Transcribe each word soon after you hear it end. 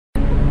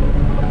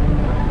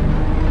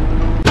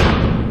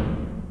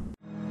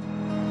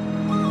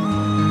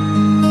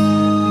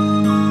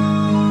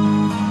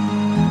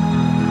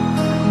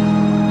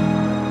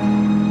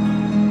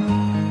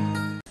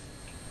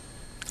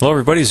Hello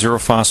everybody, Zero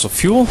Fossil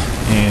Fuel,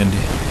 and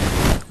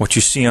what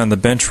you see on the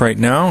bench right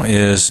now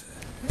is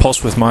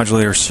pulse width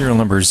modulator serial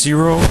number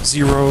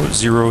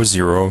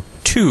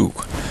 00002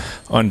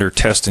 under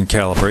test and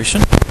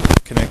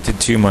calibration,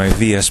 connected to my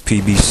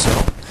VSPB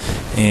cell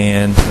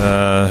and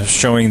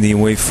showing the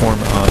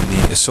waveform on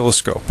the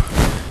oscilloscope.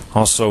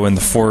 Also in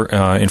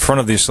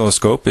front of the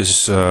oscilloscope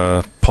is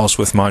pulse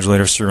width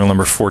modulator serial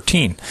number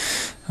 14.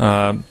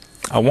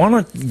 I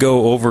want to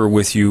go over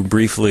with you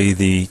briefly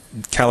the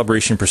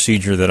calibration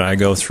procedure that I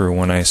go through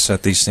when I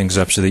set these things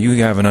up so that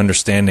you have an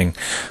understanding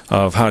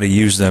of how to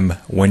use them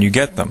when you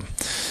get them.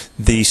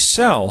 The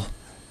cell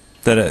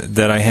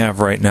that I have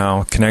right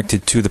now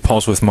connected to the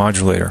pulse width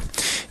modulator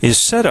is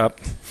set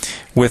up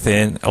with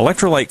an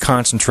electrolyte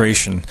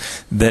concentration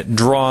that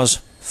draws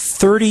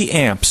 30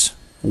 amps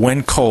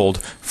when cold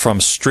from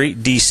straight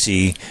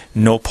DC,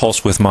 no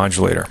pulse width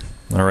modulator.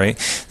 All right.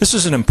 This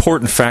is an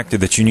important factor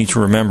that you need to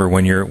remember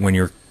when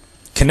you're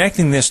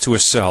connecting this to a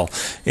cell.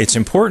 It's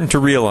important to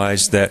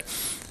realize that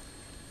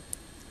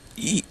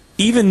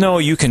even though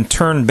you can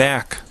turn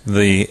back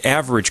the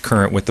average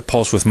current with the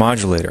pulse width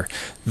modulator,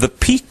 the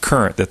peak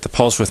current that the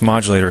pulse width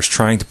modulator is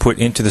trying to put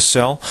into the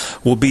cell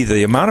will be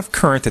the amount of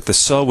current that the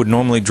cell would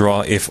normally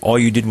draw if all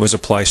you did was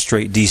apply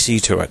straight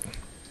DC to it.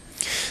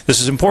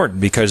 This is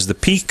important because the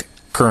peak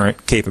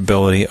current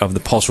capability of the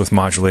pulse width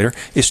modulator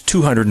is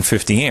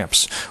 250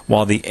 amps,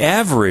 while the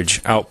average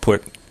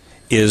output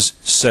is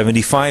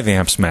 75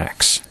 amps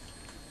max.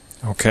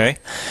 Okay?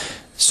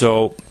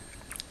 So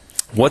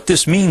what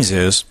this means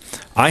is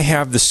I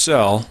have the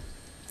cell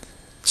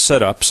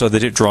set up so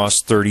that it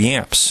draws 30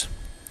 amps.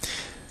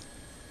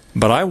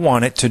 But I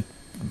want to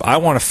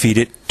feed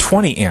it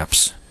 20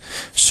 amps.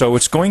 So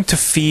it's going to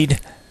feed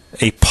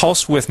a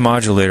pulse width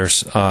modulator,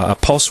 a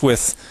pulse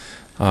width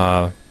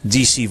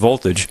DC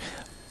voltage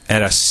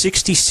at a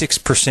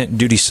 66%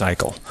 duty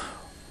cycle,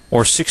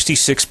 or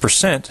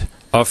 66%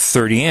 of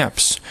 30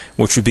 amps,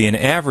 which would be an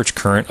average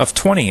current of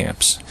 20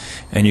 amps.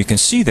 And you can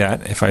see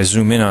that if I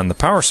zoom in on the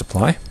power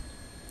supply,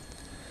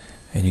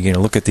 and you get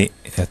a look at the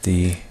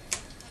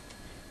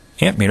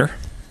amp meter,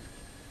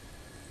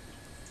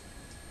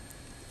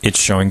 it's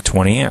showing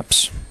 20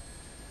 amps.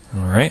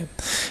 All right.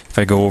 If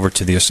I go over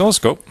to the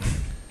oscilloscope,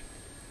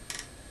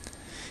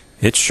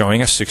 it's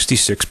showing a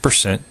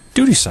 66%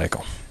 duty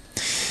cycle.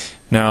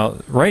 Now,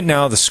 right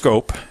now the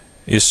scope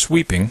is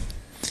sweeping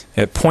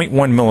at 0.1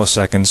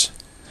 milliseconds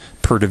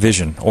per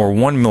division, or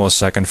 1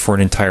 millisecond for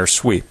an entire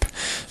sweep.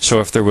 So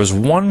if there was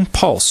one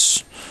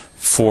pulse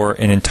for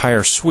an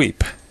entire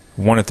sweep,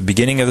 one at the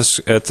beginning of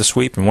the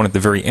sweep and one at the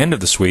very end of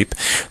the sweep,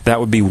 that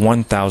would be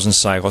 1,000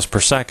 cycles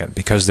per second.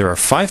 Because there are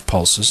 5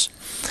 pulses,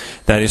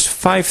 that is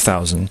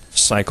 5,000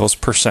 cycles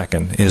per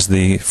second is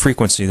the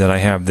frequency that I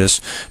have this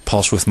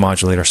pulse width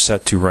modulator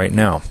set to right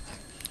now.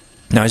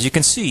 Now, as you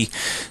can see,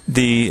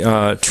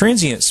 the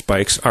transient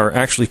spikes are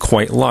actually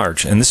quite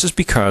large, and this is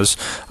because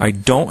I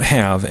don't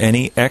have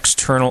any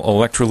external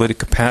electrolytic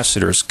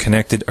capacitors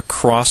connected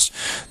across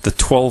the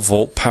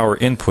 12-volt power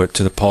input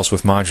to the pulse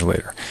width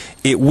modulator.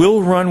 It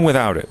will run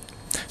without it.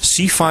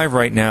 C5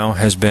 right now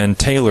has been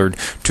tailored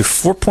to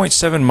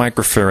 4.7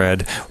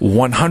 microfarad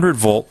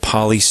 100-volt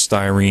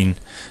polystyrene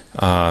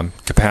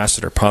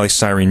capacitor,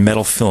 polystyrene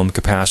metal film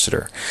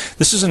capacitor.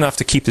 This is enough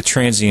to keep the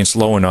transients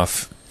low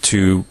enough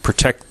to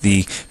protect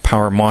the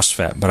power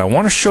MOSFET. But I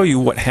want to show you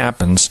what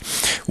happens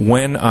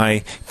when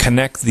I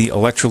connect the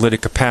electrolytic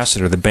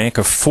capacitor, the bank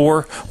of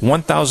 4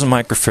 1,000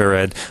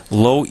 microfarad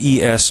low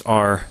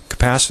ESR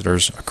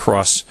capacitors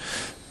across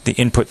the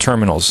input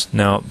terminals.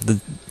 Now,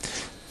 the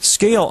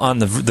scale on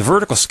the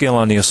vertical scale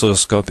on the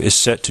oscilloscope is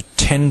set to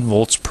 10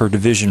 volts per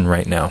division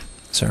right now.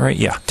 Is that right?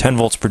 Yeah, 10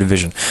 volts per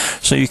division.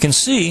 So you can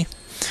see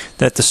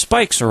that the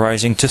spikes are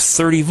rising to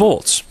 30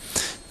 volts.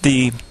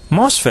 The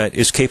MOSFET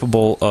is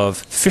capable of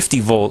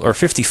 50 volt or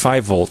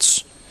 55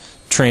 volts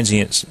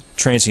transient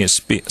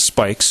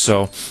spikes,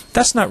 so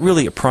that's not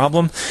really a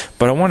problem,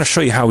 but I want to show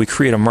you how we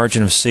create a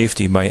margin of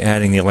safety by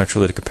adding the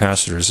electrolytic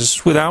capacitors. This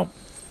is without,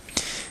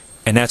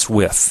 and that's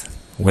with.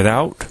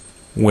 Without,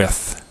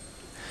 with.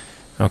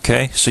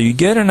 Okay, so you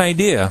get an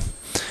idea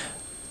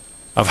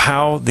of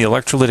how the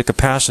electrolytic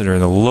capacitor,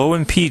 the low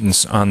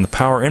impedance on the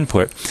power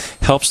input,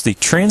 helps the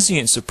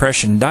transient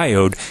suppression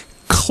diode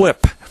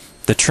clip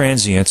the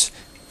transients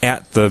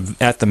at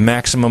the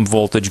maximum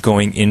voltage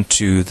going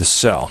into the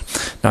cell.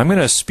 Now I'm going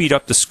to speed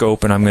up the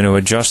scope and I'm going to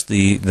adjust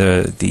the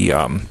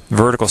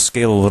vertical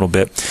scale a little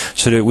bit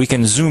so that we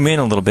can zoom in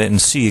a little bit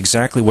and see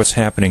exactly what's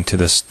happening to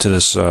this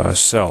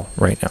cell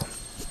right now.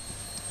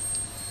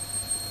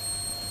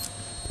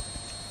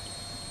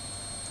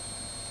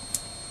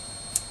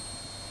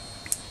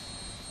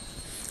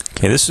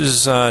 Okay, this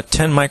is 10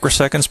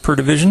 microseconds per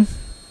division,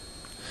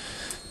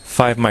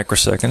 5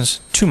 microseconds,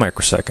 2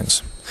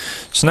 microseconds.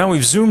 So now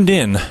we've zoomed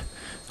in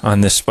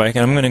on this spike,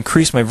 and I'm going to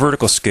increase my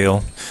vertical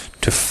scale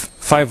to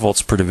 5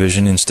 volts per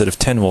division instead of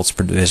 10 volts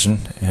per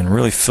division, and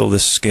really fill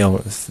this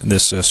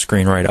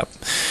screen right up.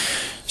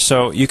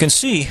 So you can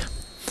see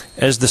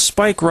as the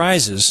spike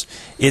rises,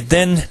 it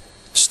then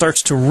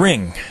starts to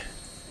ring.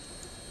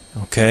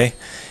 Okay,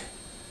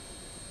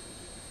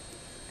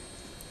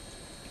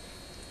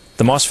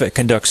 The MOSFET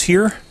conducts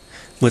here,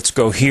 lets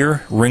go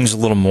here, rings a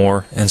little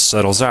more, and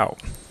settles out.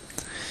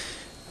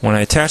 When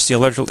I attach the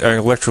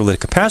electrolytic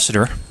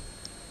capacitor,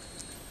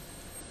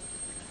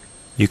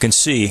 you can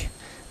see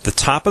the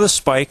top of the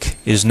spike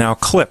is now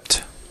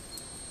clipped,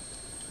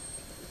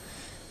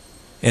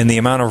 and the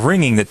amount of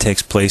ringing that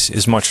takes place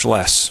is much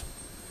less.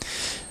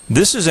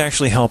 This is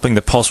actually helping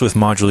the pulse width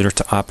modulator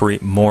to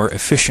operate more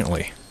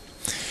efficiently.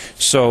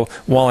 So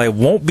while I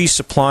won't be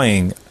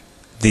supplying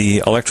the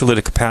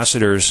electrolytic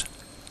capacitors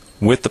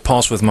with the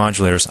pulse width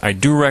modulators, I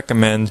do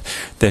recommend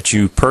that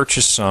you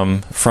purchase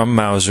some from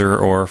Mouser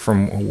or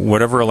from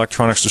whatever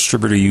electronics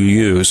distributor you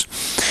use.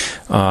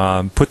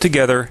 Put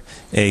together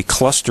a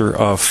cluster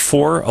of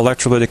 4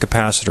 electrolytic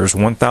capacitors,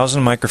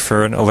 1000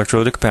 microfarad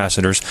electrolytic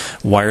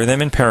capacitors, wire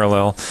them in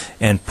parallel,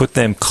 and put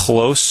them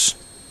close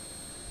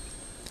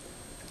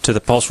to the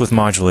pulse width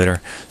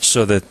modulator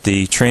so that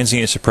the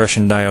transient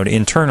suppression diode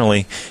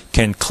internally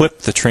can clip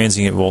the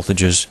transient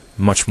voltages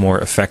much more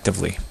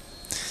effectively.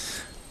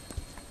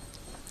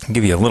 I'll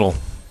give you a little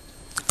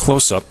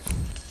close-up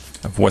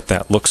of what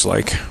that looks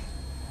like.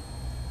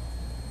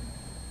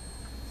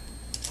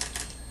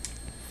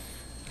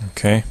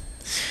 Okay,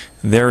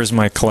 there is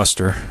my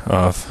cluster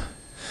of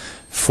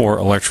 4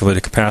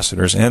 electrolytic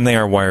capacitors, and they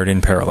are wired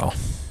in parallel.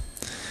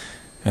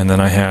 And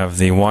then I have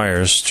the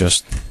wires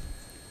just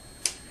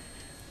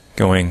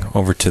going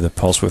over to the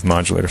pulse width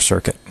modulator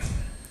circuit,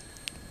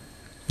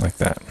 like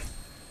that.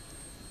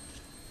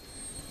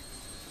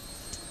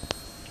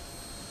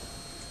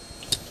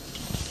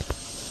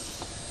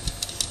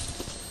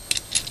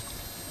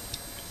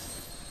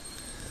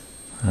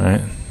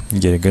 Alright, you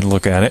get a good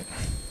look at it,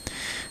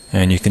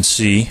 and you can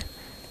see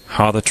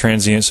how the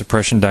transient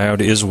suppression diode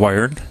is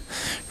wired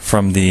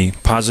from the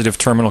positive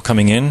terminal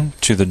coming in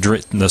to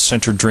the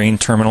center drain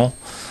terminal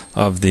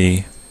of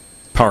the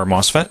power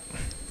MOSFET.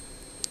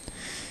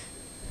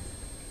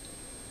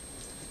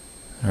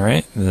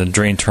 Alright, the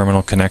drain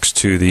terminal connects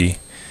to the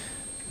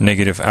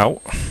negative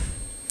out,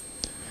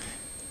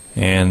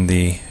 and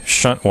the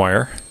shunt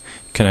wire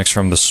connects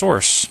from the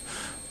source,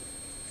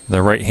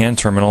 the right hand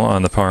terminal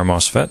on the power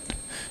MOSFET,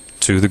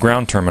 to the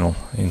ground terminal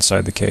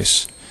inside the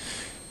case.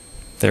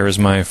 There is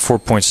my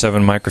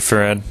 4.7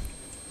 microfarad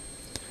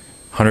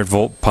 100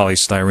 volt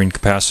polystyrene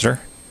capacitor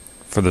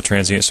for the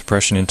transient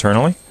suppression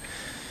internally,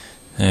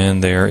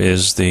 and there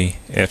is the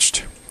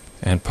etched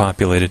and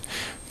populated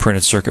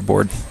printed circuit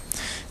board.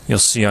 You'll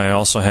see I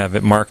also have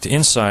it marked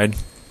inside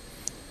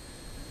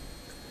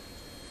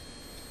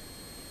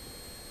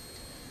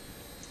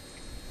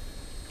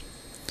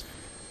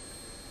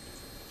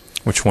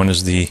which one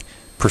is the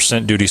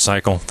percent duty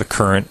cycle, the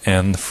current,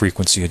 and the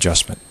frequency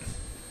adjustment.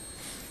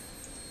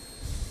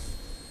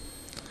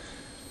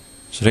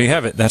 So there you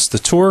have it. That's the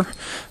tour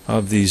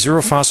of the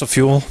zero fossil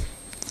fuel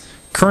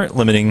current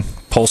limiting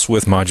pulse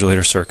width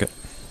modulator circuit.